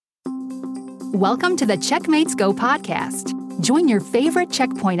Welcome to the Checkmates Go podcast. Join your favorite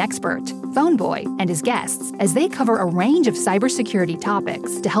checkpoint expert, Phoneboy, and his guests as they cover a range of cybersecurity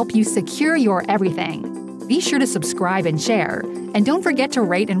topics to help you secure your everything. Be sure to subscribe and share, and don't forget to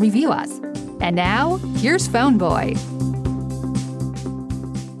rate and review us. And now, here's Phoneboy.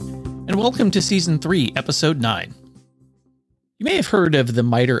 And welcome to Season 3, Episode 9. You may have heard of the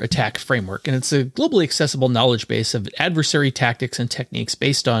MITRE ATT&CK framework, and it's a globally accessible knowledge base of adversary tactics and techniques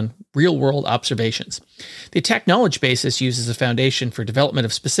based on real-world observations. The attack knowledge base is used as a foundation for development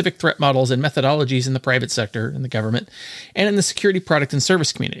of specific threat models and methodologies in the private sector, in the government, and in the security product and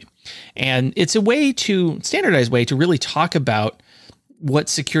service community. And it's a standardized way to really talk about what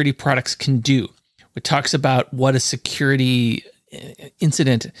security products can do. It talks about what a security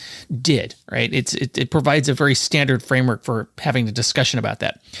incident did, right? It provides a very standard framework for having a discussion about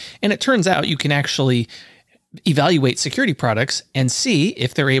that. And it turns out you can actually evaluate security products and see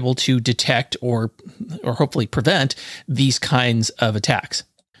if they're able to detect or hopefully prevent these kinds of attacks.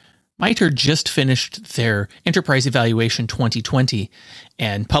 MITRE just finished their Enterprise Evaluation 2020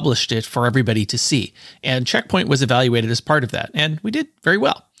 and published it for everybody to see. And Check Point was evaluated as part of that. And we did very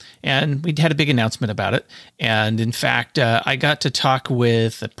well. And we had a big announcement about it. And in fact, I got to talk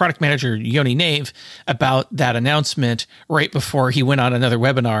with product manager Yoni Nave about that announcement right before he went on another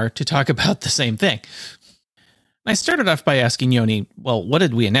webinar to talk about the same thing. I started off by asking Yoni, well, what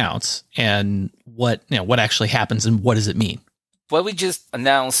did we announce and what actually happens and what does it mean? What we just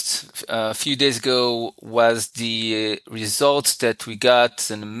announced a few days ago was the results that we got,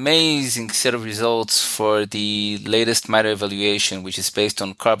 an amazing set of results for the latest MITRE evaluation, which is based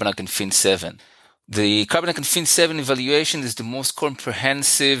on Carbonite and Fin7. The Carbonite and Fin7 evaluation is the most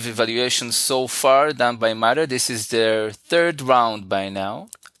comprehensive evaluation so far done by MITRE. This is their third round by now,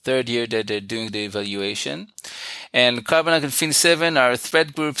 third year that they're doing the evaluation. And Carbonite and Fin7 are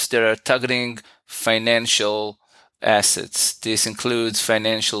threat groups that are targeting financial assets. This includes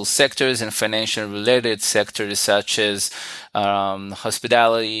financial sectors and financial related sectors such as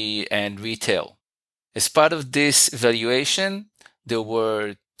hospitality and retail. As part of this evaluation, there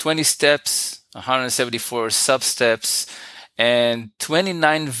were 20 steps, 174 sub-steps, and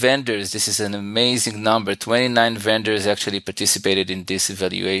 29 vendors. This is an amazing number. 29 vendors actually participated in this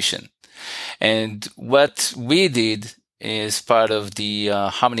evaluation. And what we did as part of the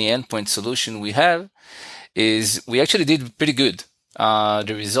how many endpoint solution we have is we actually did pretty good.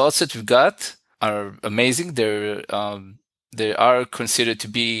 The results that we got are amazing. They are considered to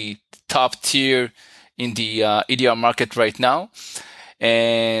be top tier in the EDR market right now.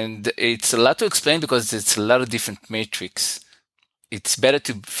 And it's a lot to explain because it's a lot of different metrics. It's better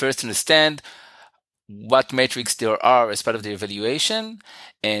to first understand what metrics there are as part of the evaluation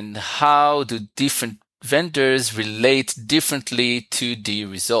and how do different vendors relate differently to the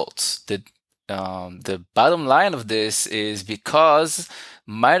results. The bottom line of this is because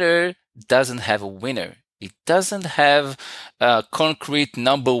MITRE doesn't have a winner. It doesn't have a concrete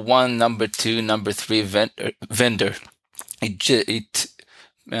number one, number two, number three vendor. It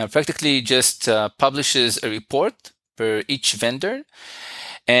practically just publishes a report per each vendor.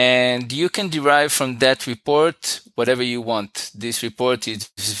 And you can derive from that report whatever you want. This report is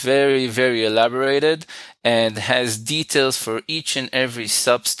very, very elaborated and has details for each and every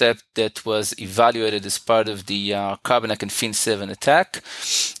sub-step that was evaluated as part of the Carbonite and Fin7 attack,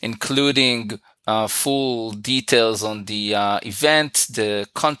 including full details on the event, the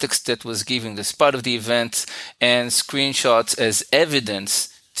context that was given as part of the event, and screenshots as evidence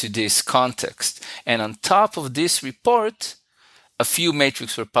to this context. And on top of this report, a few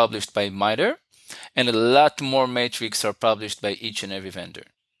metrics were published by MITRE, and a lot more metrics are published by each and every vendor.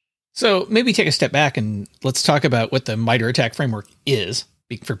 So maybe take a step back and let's talk about what the MITRE ATT&CK framework is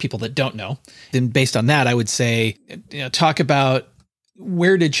for people that don't know. Then based on that, I would say, talk about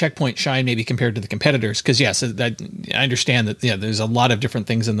where did Check Point shine maybe compared to the competitors? Because yes, I understand that there's a lot of different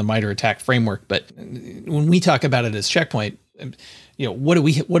things in the MITRE ATT&CK framework, but when we talk about it as Check Point, what do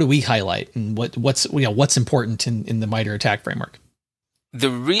we highlight and what's important in the MITRE ATT&CK framework? The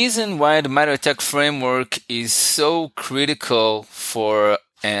reason why the MITRE ATT&CK framework is so critical for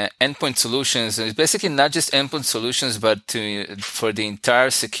endpoint solutions is basically not just endpoint solutions, but for the entire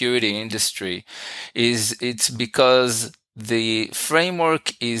security industry. It's because the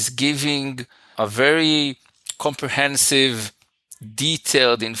framework is giving a very comprehensive,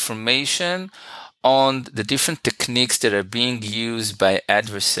 detailed information on the different techniques that are being used by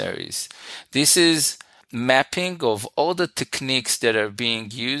adversaries. This is mapping of all the techniques that are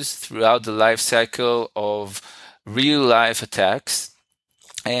being used throughout the life cycle of real life attacks.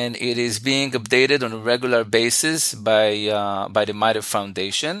 and it is being updated on a regular basis by the MITRE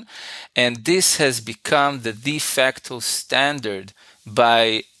Foundation. And this has become the de facto standard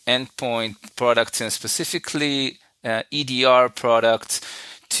by endpoint products, and specifically EDR products,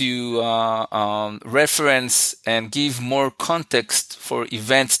 to reference and give more context for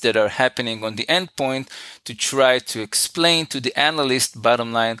events that are happening on the endpoint, to try to explain to the analyst,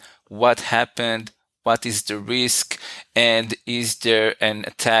 bottom line, what happened, what is the risk, and is there an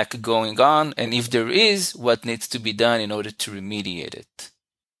attack going on? And if there is, what needs to be done in order to remediate it?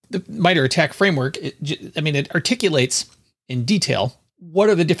 The MITRE ATT&CK framework, it articulates in detail what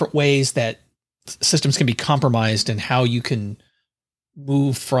are the different ways that systems can be compromised and how you can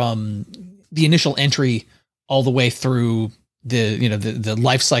move from the initial entry all the way through the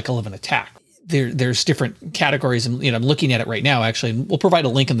life cycle of an attack. There's different categories, and I'm looking at it right now. Actually, we'll provide a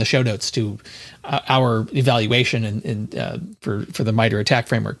link in the show notes to our evaluation and for the MITRE ATT&CK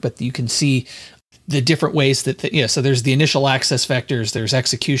framework. But you can see the different ways that so there's the initial access vectors, there's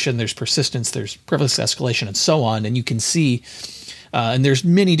execution, there's persistence, there's privilege escalation, and so on. And you can see, and there's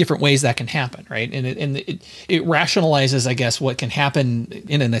many different ways that can happen, right? And it rationalizes, I guess, what can happen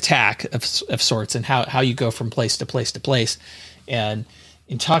in an attack of sorts, and how you go from place to place to place, and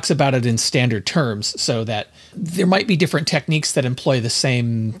talks about it in standard terms, so that there might be different techniques that employ the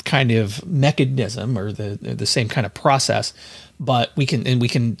same kind of mechanism or the same kind of process, but we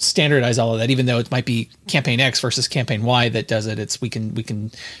can standardize all of that. Even though it might be campaign X versus campaign Y that does it, we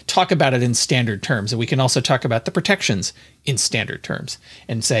can talk about it in standard terms, and we can also talk about the protections in standard terms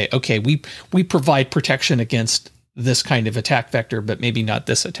and say, okay, we provide protection against this kind of attack vector, but maybe not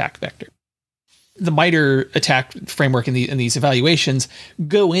this attack vector. The MITRE ATT&CK framework and these evaluations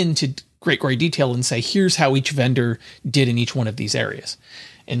go into great detail and say, here's how each vendor did in each one of these areas.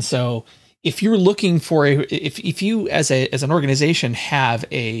 And so if you're looking for if you as an organization have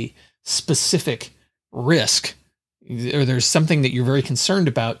a specific risk, or there's something that you're very concerned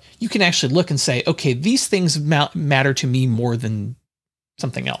about, you can actually look and say, okay, these things matter to me more than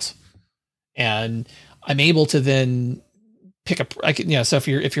something else. And I'm able to then pick up, so if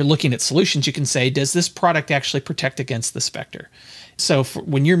you're looking at solutions, you can say, does this product actually protect against this vector? So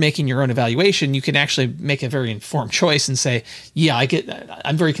when you're making your own evaluation, you can actually make a very informed choice and say, yeah,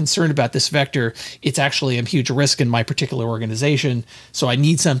 I'm very concerned about this vector. It's actually a huge risk in my particular organization. So I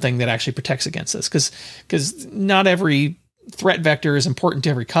need something that actually protects against this, because not every threat vector is important to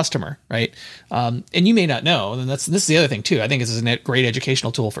every customer, right? And you may not know, and this is the other thing too. I think this is a great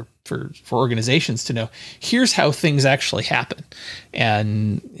educational tool for organizations to know, here's how things actually happen,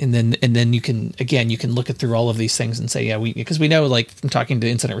 and then you can look at through all of these things and say, yeah, because we know, like from talking to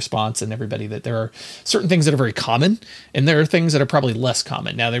incident response and everybody, that there are certain things that are very common, and there are things that are probably less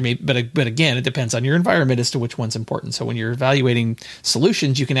common. Now there may, but again, it depends on your environment as to which one's important. So when you're evaluating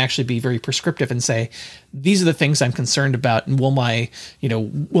solutions, you can actually be very prescriptive and say, these are the things I'm concerned about, and will my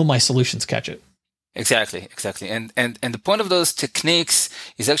solutions catch it? Exactly. And the point of those techniques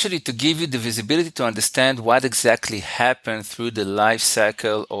is actually to give you the visibility to understand what exactly happened through the life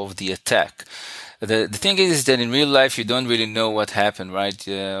cycle of the attack. The thing is that in real life, you don't really know what happened, right?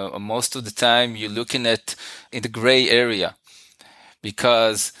 Most of the time, you're looking at in the gray area,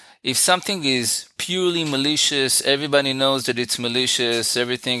 because if something is purely malicious, everybody knows that it's malicious.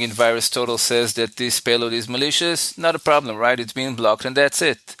 Everything in VirusTotal says that this payload is malicious. Not a problem, right? It's being blocked, and that's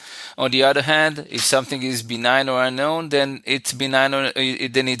it. On the other hand, if something is benign or unknown, then it's benign,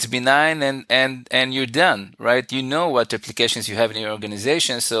 and you're done, right? You know what applications you have in your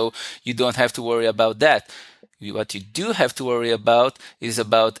organization, so you don't have to worry about that. What you do have to worry about is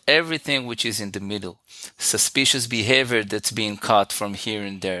about everything which is in the middle. Suspicious behavior that's being caught from here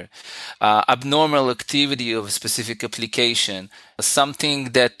and there. Abnormal activity of a specific application.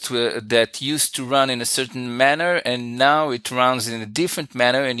 Something that used to run in a certain manner and now it runs in a different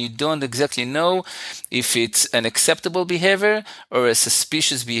manner, and you don't exactly know if it's an acceptable behavior or a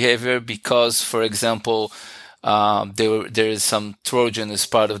suspicious behavior because, for example, there is some Trojan as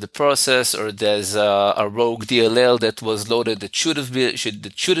part of the process, or there's a rogue DLL that was loaded that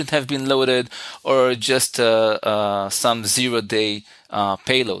shouldn't have been loaded, or just some zero-day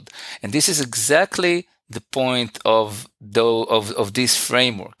payload. And this is exactly the point of this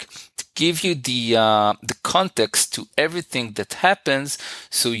framework, to give you the context to everything that happens,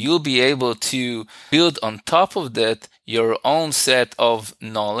 so you'll be able to build on top of that your own set of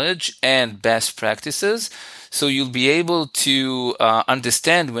knowledge and best practices. So you'll be able to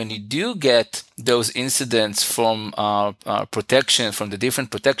understand when you do get those incidents from protection, from the different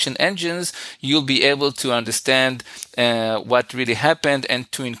protection engines, you'll be able to understand what really happened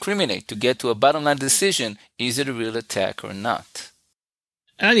and to incriminate, to get to a bottom line decision. Is it a real attack or not?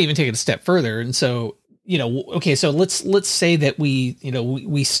 And I'd even take it a step further. And so, okay, so let's say that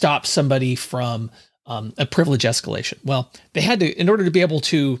we stop somebody from a privilege escalation. Well, they had to, in order to be able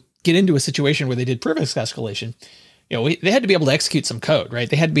to get into a situation where they did privilege escalation, they had to be able to execute some code, right?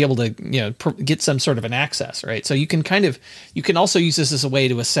 They had to be able to, get some sort of an access, right? So you can also use this as a way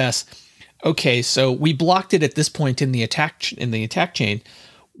to assess, okay, so we blocked it at this point in the attack chain.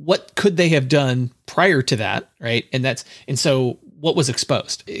 What could they have done prior to that, right? And so what was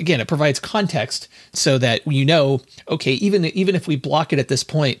exposed? Again, it provides context so that okay, even if we block it at this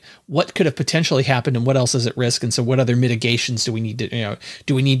point, what could have potentially happened and what else is at risk? And so what other mitigations do we need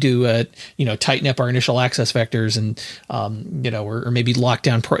to, tighten up our initial access vectors and, or maybe lock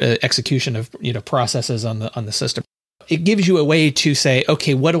down execution of, processes on the system. It gives you a way to say,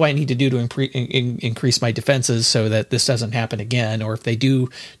 okay, what do I need to do to increase my defenses so that this doesn't happen again? Or if they do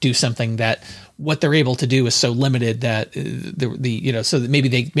something, that what they're able to do is so limited that so that maybe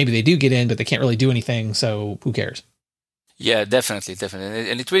they do get in, but they can't really do anything. So who cares? Yeah, definitely.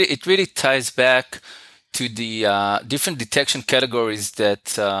 And it really ties back to the different detection categories that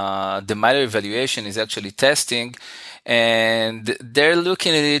the MITRE evaluation is actually testing. And they're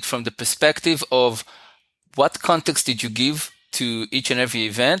looking at it from the perspective of what context did you give to each and every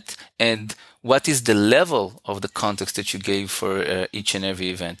event, and what is the level of the context that you gave for each and every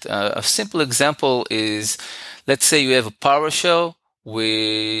event? A simple example is, let's say you have a PowerShell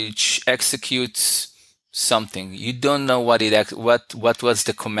which executes something. You don't know what was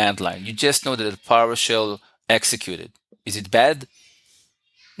the command line. You just know that the PowerShell executed. Is it bad?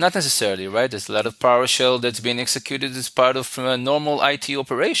 Not necessarily, right? There's a lot of PowerShell that's being executed as part of a normal IT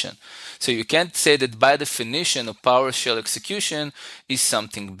operation. So you can't say that by definition a PowerShell execution is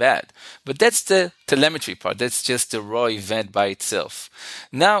something bad. But that's the telemetry part. That's just the raw event by itself.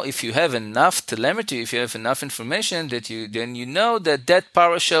 Now, if you have enough telemetry, if you have enough information, then you know that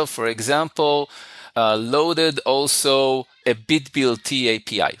PowerShell, for example, loaded also a BitBLT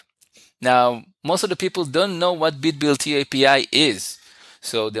API. Now, most of the people don't know what BitBLT API is.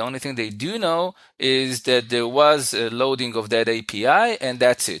 So the only thing they do know is that there was a loading of that API, and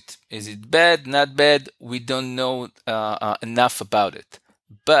that's it. Is it bad? Not bad? We don't know enough about it.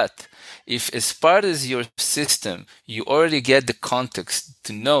 But if as part of your system, you already get the context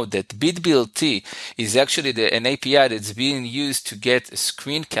to know that BitBLT is actually an API that's being used to get a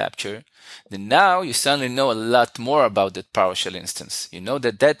screen capture, then now you suddenly know a lot more about that PowerShell instance. You know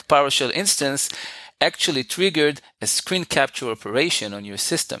that PowerShell instance actually triggered a screen capture operation on your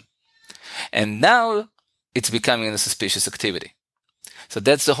system. And now it's becoming a suspicious activity. So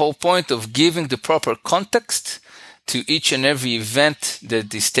that's the whole point of giving the proper context to each and every event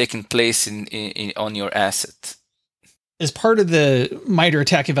that is taking place on your asset. As part of the MITRE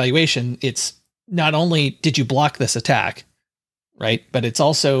attack evaluation, it's not only did you block this attack, right? But it's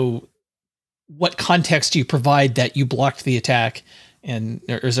also what context you provide that you blocked the attack, and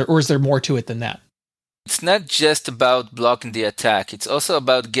or is there more to it than that? It's not just about blocking the attack. It's also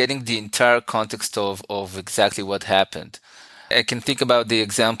about getting the entire context of exactly what happened. I can think about the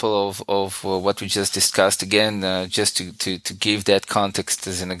example of what we just discussed again, just to give that context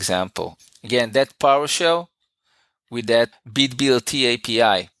as an example. Again, that PowerShell with that BitBLT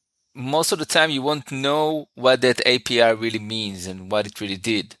API. Most of the time you won't know what that API really means and what it really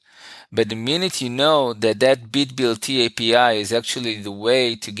did. But the minute you know that BitBLT API is actually the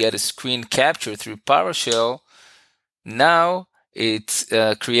way to get a screen capture through PowerShell, now it's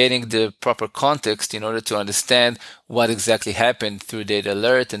creating the proper context in order to understand what exactly happened through that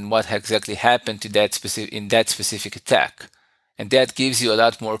alert and what exactly happened to that specific attack. And that gives you a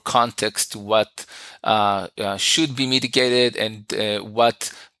lot more context to what should be mitigated and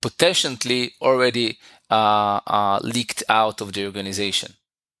what potentially already leaked out of the organization.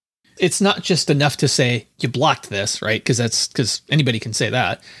 It's not just enough to say you blocked this, right? Because anybody can say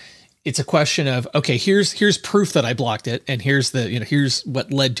that. It's a question of, okay, here's proof that I blocked it, and here's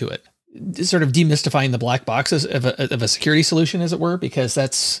what led to it. Sort of demystifying the black boxes of a security solution, as it were, because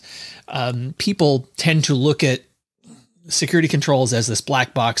that's people tend to look at security controls as this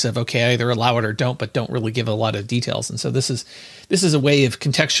black box of, okay, I either allow it or don't, but don't really give a lot of details. And so this is a way of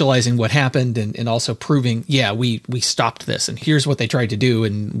contextualizing what happened and also proving, yeah, we stopped this, and here's what they tried to do,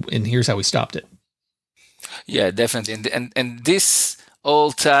 and here's how we stopped it. Yeah, definitely. And this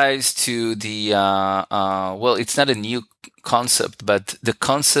all ties to the, well, it's not a new concept, but the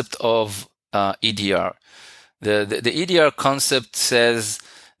concept of EDR. The EDR concept says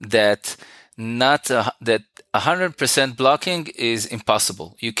that that 100% blocking is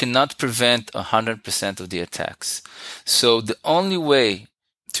impossible. You cannot prevent 100% of the attacks. So the only way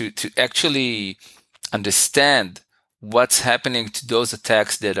to actually understand what's happening to those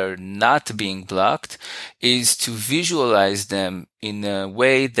attacks that are not being blocked is to visualize them in a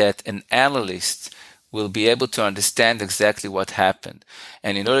way that an analyst will be able to understand exactly what happened.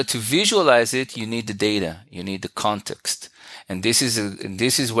 And in order to visualize it, you need the data, you need the context. And this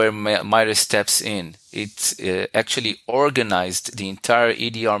is where MITRE steps in. It's actually organized the entire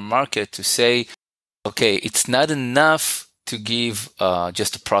EDR market to say, okay, it's not enough to give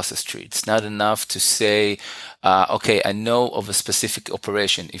just a process tree. It's not enough to say, okay, I know of a specific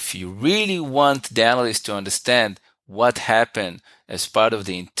operation. If you really want the analyst to understand what happened as part of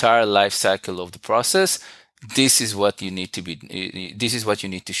the entire life cycle of the process, this is what you need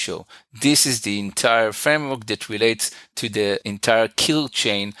to show. This is the entire framework that relates to the entire kill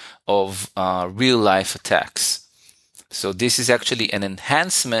chain of real life attacks. So this is actually an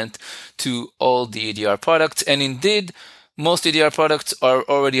enhancement to all the EDR products. And indeed, most EDR products are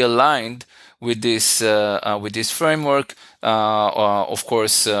already aligned with this framework. Of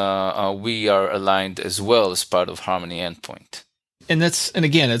course, we are aligned as well as part of Harmony Endpoint. And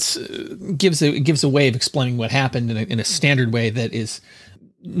again, it's gives a way of explaining what happened in a standard way that is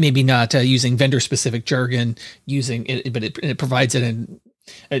maybe not using vendor specific jargon, using it, but it provides it. And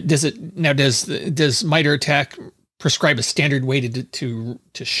does MITRE ATT&CK prescribe a standard way to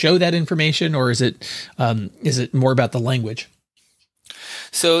show that information, or is it more about the language?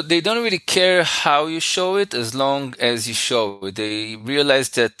 So they don't really care how you show it as long as you show it. They realize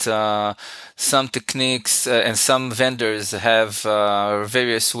that some techniques and some vendors have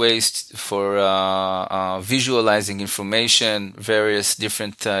various ways for visualizing information, various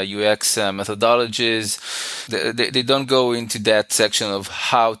different UX methodologies. They don't go into that section of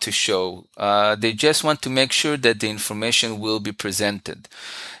how to show. They just want to make sure that the information will be presented.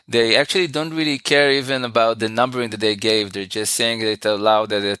 They actually don't really care even about the numbering that they gave. They're just saying that aloud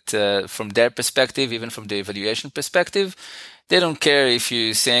that from their perspective, even from the evaluation perspective, they don't care if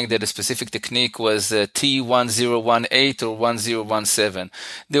you're saying that a specific technique was T1018 or 1017.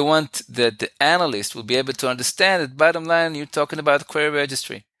 They want that the analyst will be able to understand that bottom line, you're talking about query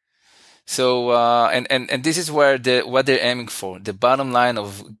registry. So, and this is where what they're aiming for, the bottom line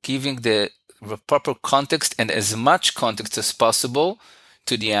of giving the proper context and as much context as possible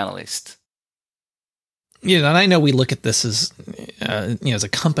to the analyst. Yeah, and I know we look at this as, as a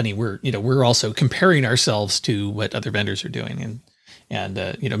company, we're also comparing ourselves to what other vendors are doing,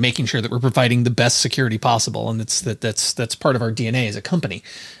 and making sure that we're providing the best security possible, and that's part of our DNA as a company.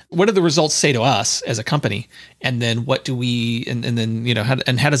 What do the results say to us as a company, and then what do we, and then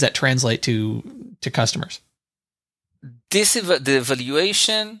how does that translate to customers? The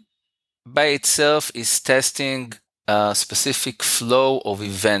evaluation by itself is testing a specific flow of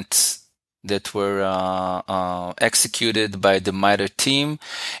events that were executed by the MITRE team,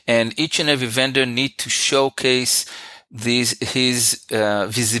 and each and every vendor need to showcase his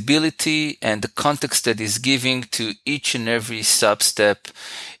visibility and the context that is giving to each and every sub-step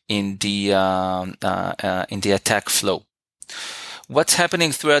in the attack flow. What's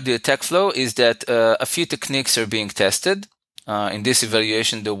happening throughout the attack flow is that a few techniques are being tested. In this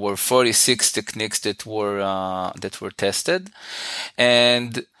evaluation, there were 46 techniques that were tested,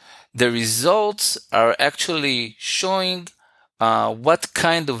 and the results are actually showing what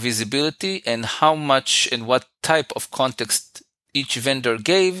kind of visibility and how much and what type of context each vendor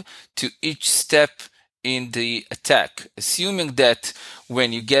gave to each step in the attack, assuming that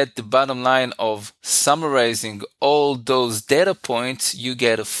when you get the bottom line of summarizing all those data points, you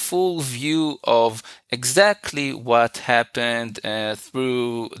get a full view of exactly what happened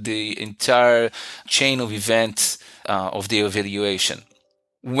through the entire chain of events of the evaluation.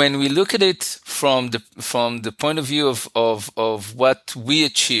 When we look at it from the point of view of what we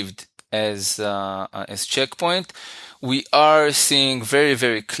achieved as Check Point, we are seeing very,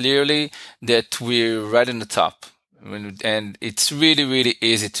 very clearly that we're right in the top, and it's really, really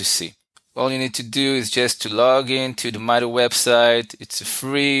easy to see. All you need to do is just to log in to the MITRE website. It's a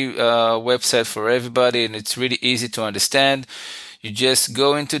free website for everybody, and it's really easy to understand. You just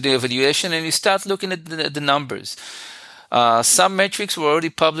go into the evaluation and you start looking at the numbers. Some metrics were already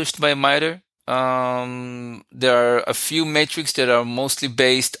published by MITRE. There are a few metrics that are mostly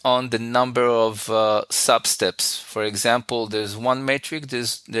based on the number of sub-steps. For example, there's one metric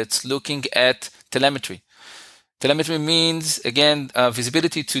that's looking at telemetry. Telemetry means, again,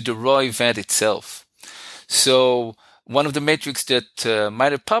 visibility to the raw event itself. So one of the metrics that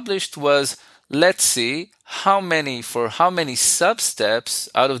MITRE published was, let's see how many sub-steps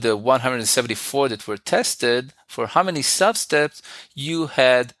out of the 174 that were tested, for how many sub-steps you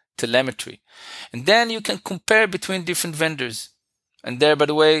had telemetry. And then you can compare between different vendors. And there, by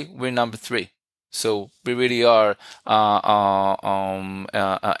the way, we're number 3. So we really are at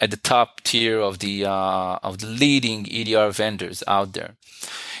the top tier of the leading EDR vendors out there.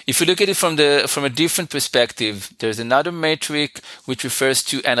 If you look at it from a different perspective, there's another metric which refers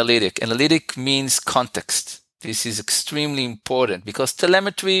to analytic. Analytic means context. This is extremely important because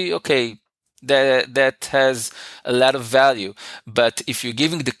telemetry, okay, that has a lot of value, but if you're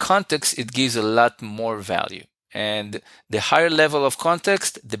giving the context, it gives a lot more value. And the higher level of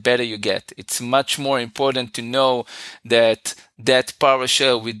context, the better you get. It's much more important to know that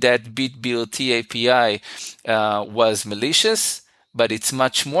PowerShell with that BitBLT API was malicious, but it's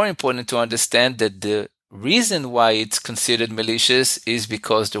much more important to understand that the reason why it's considered malicious is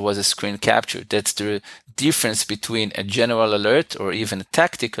because there was a screen capture. That's the difference between a general alert or even a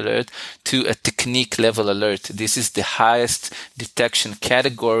tactic alert to a technique level alert. This is the highest detection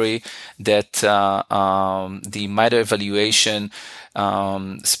category that the MITRE evaluation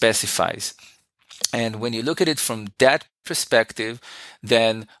specifies. And when you look at it from that perspective,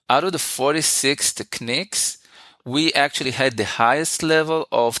 then out of the 46 techniques, we actually had the highest level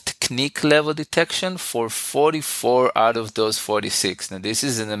of technique level detection for 44 out of those 46. Now, this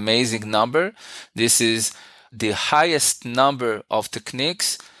is an amazing number. This is the highest number of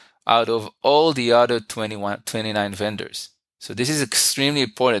techniques out of all the other 29 vendors. So this is extremely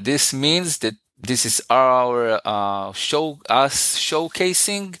important. This means that this is our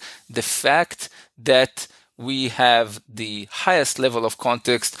showcasing the fact that we have the highest level of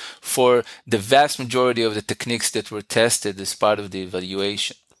context for the vast majority of the techniques that were tested as part of the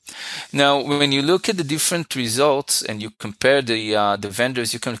evaluation. Now, when you look at the different results and you compare the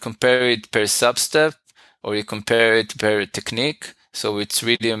vendors, you can compare it per substep or you compare it per technique. So it's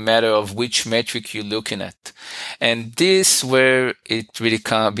really a matter of which metric you're looking at. And this where it really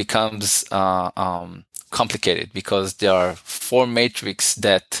becomes complicated because there are 4 metrics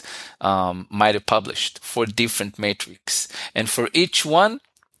that MITRE published, 4 different metrics. And for each one,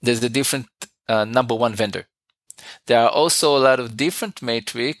 there's a different number one vendor. There are also a lot of different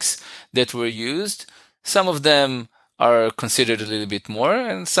metrics that were used. Some of them are considered a little bit more,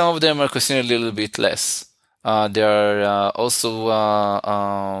 and some of them are considered a little bit less. There are also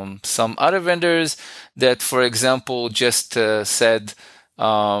some other vendors that, for example, just said,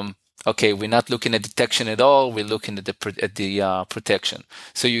 okay, we're not looking at detection at all. We're looking at the protection.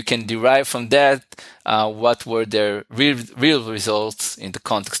 So you can derive from that what were their real results in the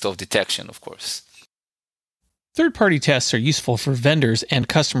context of detection, of course. Third-party tests are useful for vendors and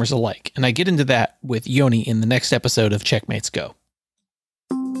customers alike, and I get into that with Yoni in the next episode of Checkmates Go.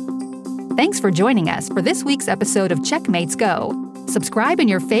 Thanks for joining us for this week's episode of Checkmates Go. Subscribe in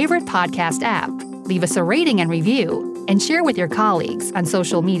your favorite podcast app, leave us a rating and review, and share with your colleagues on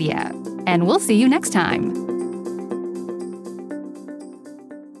social media. And we'll see you next time.